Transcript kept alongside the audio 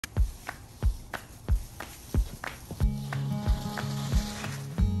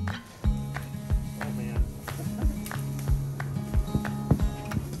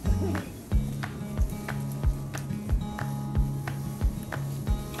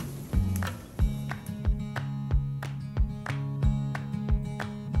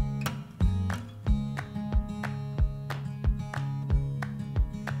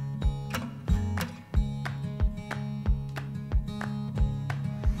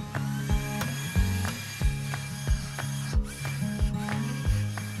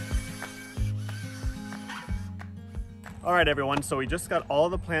Alright everyone, so we just got all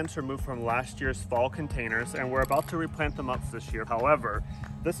the plants removed from last year's fall containers and we're about to replant them up this year. However,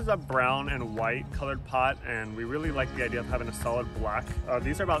 this is a brown and white colored pot and we really like the idea of having a solid black.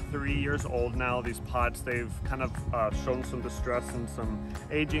 These are about 3 years old now, these pots. They've kind of shown some distress and some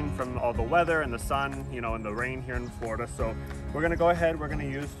aging from all the weather and the sun, you know, and the rain here in Florida. So we're gonna go ahead, we're gonna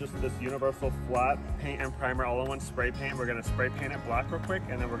use just this universal flat paint and primer all-in-one spray paint. We're gonna spray paint it black real quick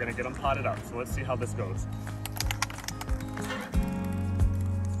and then we're gonna get them potted up. So let's see how this goes.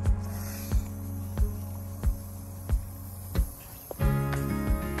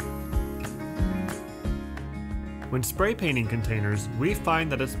 When spray painting containers, we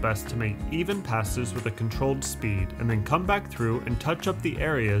find that it's best to make even passes with a controlled speed and then come back through and touch up the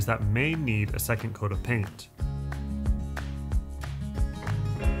areas that may need a second coat of paint.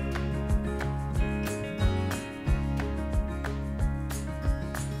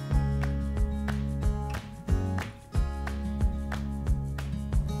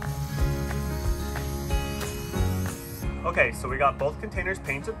 Okay, so we got both containers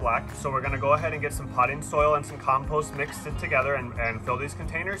painted black, so we're gonna go ahead and get some potting soil and some compost mixed it together and fill these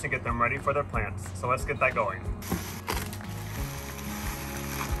containers and get them ready for their plants. So let's get that going.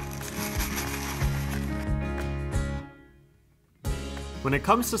 When it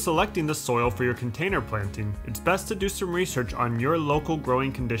comes to selecting the soil for your container planting, it's best to do some research on your local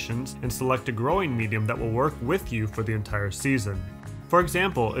growing conditions and select a growing medium that will work with you for the entire season. For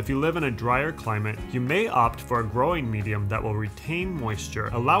example, if you live in a drier climate, you may opt for a growing medium that will retain moisture,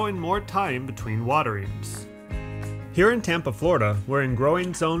 allowing more time between waterings. Here in Tampa, Florida, we're in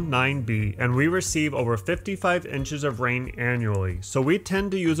growing zone 9B and we receive over 55 inches of rain annually, so we tend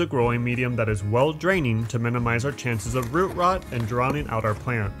to use a growing medium that is well draining to minimize our chances of root rot and drowning out our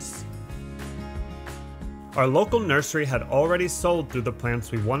plants. Our local nursery had already sold through the plants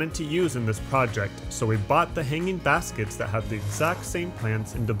we wanted to use in this project, so we bought the hanging baskets that have the exact same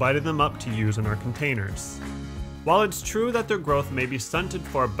plants and divided them up to use in our containers. While it's true that their growth may be stunted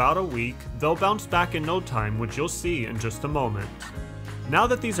for about a week, they'll bounce back in no time, which you'll see in just a moment. Now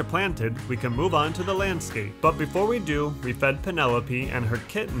that these are planted, we can move on to the landscape, but before we do, we fed Penelope and her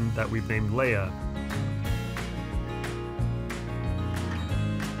kitten that we've named Leia.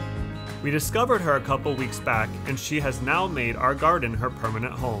 We discovered her a couple weeks back and she has now made our garden her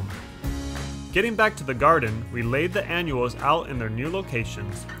permanent home. Getting back to the garden, we laid the annuals out in their new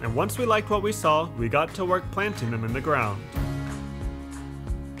locations, and once we liked what we saw, we got to work planting them in the ground.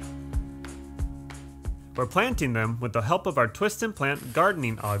 We're planting them with the help of our Twist and Plant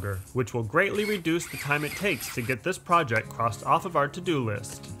gardening auger, which will greatly reduce the time it takes to get this project crossed off of our to-do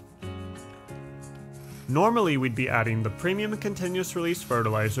list. Normally we'd be adding the premium continuous release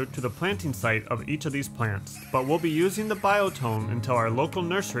fertilizer to the planting site of each of these plants, but we'll be using the biotone until our local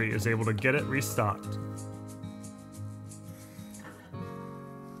nursery is able to get it restocked.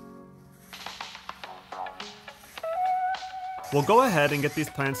 We'll go ahead and get these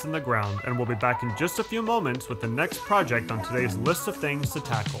plants in the ground, and we'll be back in just a few moments with the next project on today's list of things to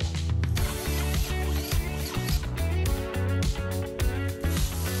tackle.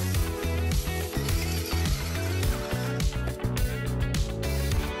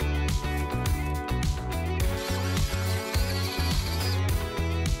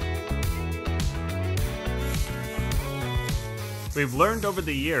 We've learned over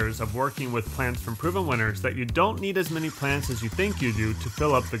the years of working with plants from proven winners that you don't need as many plants as you think you do to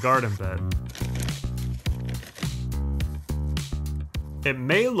fill up the garden bed. It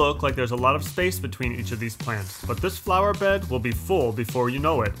may look like there's a lot of space between each of these plants, but this flower bed will be full before you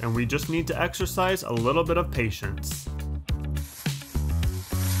know it, and we just need to exercise a little bit of patience.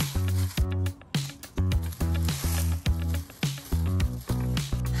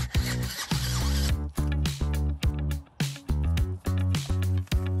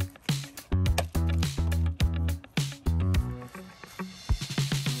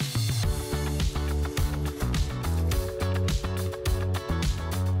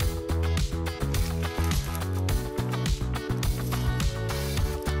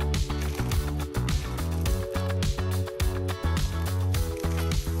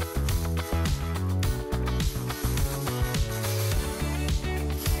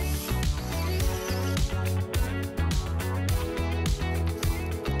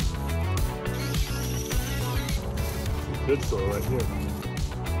 Good soil right here.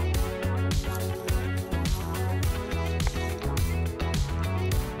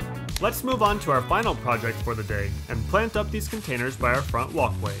 Let's move on to our final project for the day and plant up these containers by our front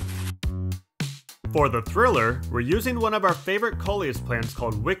walkway. For the thriller, we're using one of our favorite Coleus plants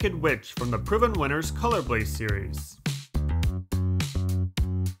called Wicked Witch from the Proven Winners Color Blaze series.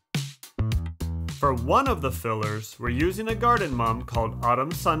 For one of the fillers, we're using a garden mum called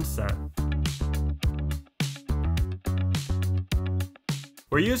Autumn Sunset.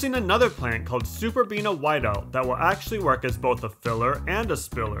 We're using another plant called Superbena Whiteout that will actually work as both a filler and a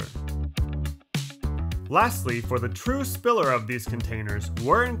spiller. Lastly, for the true spiller of these containers,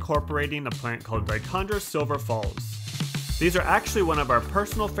 we're incorporating a plant called Dichondra Silver Falls. These are actually one of our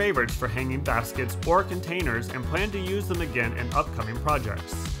personal favorites for hanging baskets or containers and plan to use them again in upcoming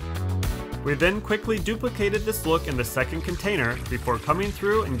projects. We then quickly duplicated this look in the second container before coming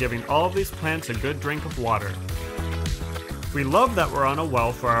through and giving all of these plants a good drink of water. We love that we're on a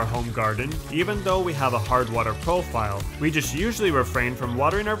well for our home garden, even though we have a hard water profile. We just usually refrain from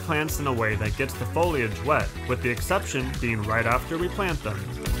watering our plants in a way that gets the foliage wet, with the exception being right after we plant them.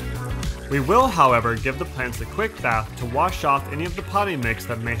 We will, however, give the plants a quick bath to wash off any of the potting mix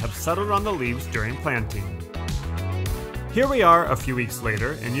that may have settled on the leaves during planting. Here we are a few weeks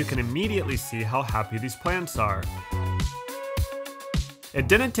later, and you can immediately see how happy these plants are. It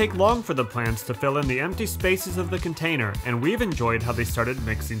didn't take long for the plants to fill in the empty spaces of the container, and we've enjoyed how they started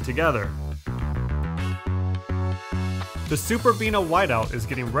mixing together. The Superbena Whiteout is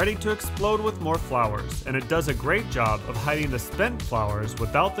getting ready to explode with more flowers, and it does a great job of hiding the spent flowers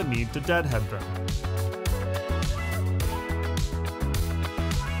without the need to deadhead them.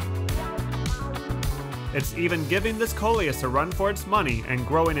 It's even giving this Coleus a run for its money and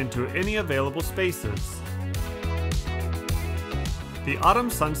growing into any available spaces. The Autumn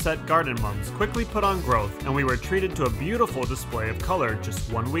Sunset garden mums quickly put on growth, and we were treated to a beautiful display of color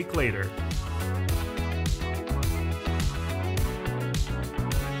just 1 week later.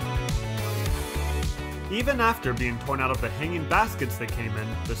 Even after being torn out of the hanging baskets they came in,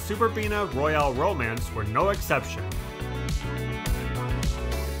 the Superbena Royale Romance were no exception.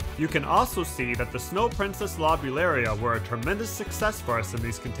 You can also see that the Snow Princess Lobularia were a tremendous success for us in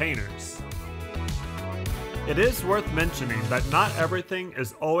these containers. It is worth mentioning that not everything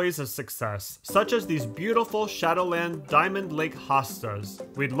is always a success, such as these beautiful Shadowland Diamond Lake hostas.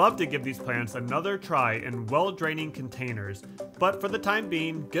 We'd love to give these plants another try in well-draining containers, but for the time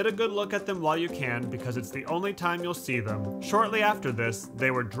being, get a good look at them while you can because it's the only time you'll see them. Shortly after this, they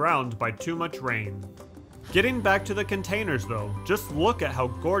were drowned by too much rain. Getting back to the containers though, just look at how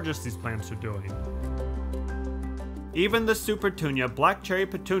gorgeous these plants are doing. Even the Supertunia black cherry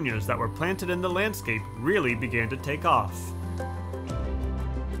petunias that were planted in the landscape really began to take off.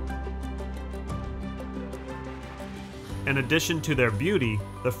 In addition to their beauty,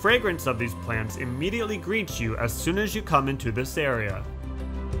 the fragrance of these plants immediately greets you as soon as you come into this area.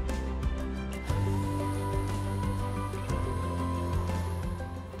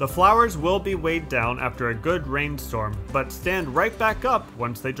 The flowers will be weighed down after a good rainstorm, but stand right back up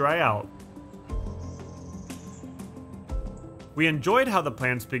once they dry out. We enjoyed how the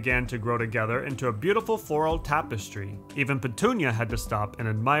plants began to grow together into a beautiful floral tapestry. Even Petunia had to stop and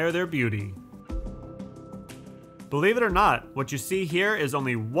admire their beauty. Believe it or not, what you see here is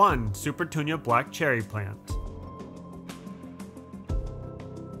only one Supertunia black cherry plant.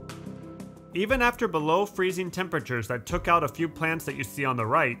 Even after below freezing temperatures that took out a few plants that you see on the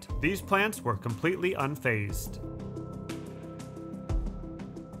right, these plants were completely unfazed.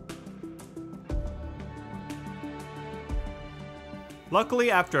 Luckily,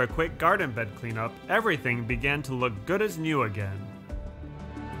 after a quick garden bed cleanup, everything began to look good as new again.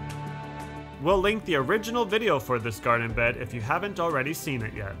 We'll link the original video for this garden bed if you haven't already seen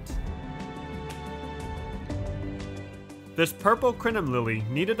it yet. This purple crinum lily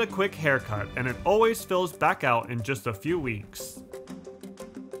needed a quick haircut, and it always fills back out in just a few weeks.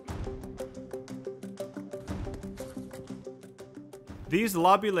 These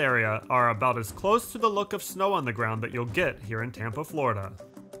Lobularia are about as close to the look of snow on the ground that you'll get here in Tampa, Florida.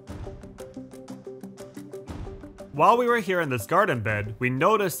 While we were here in this garden bed, we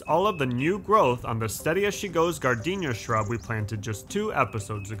noticed all of the new growth on the Steady As She Goes gardenia shrub we planted just 2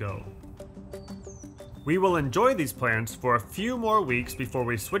 episodes ago. We will enjoy these plants for a few more weeks before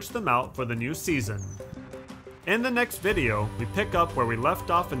we switch them out for the new season. In the next video, we pick up where we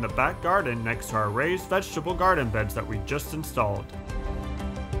left off in the back garden next to our raised vegetable garden beds that we just installed.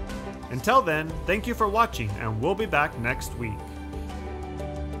 Until then, thank you for watching, and we'll be back next week.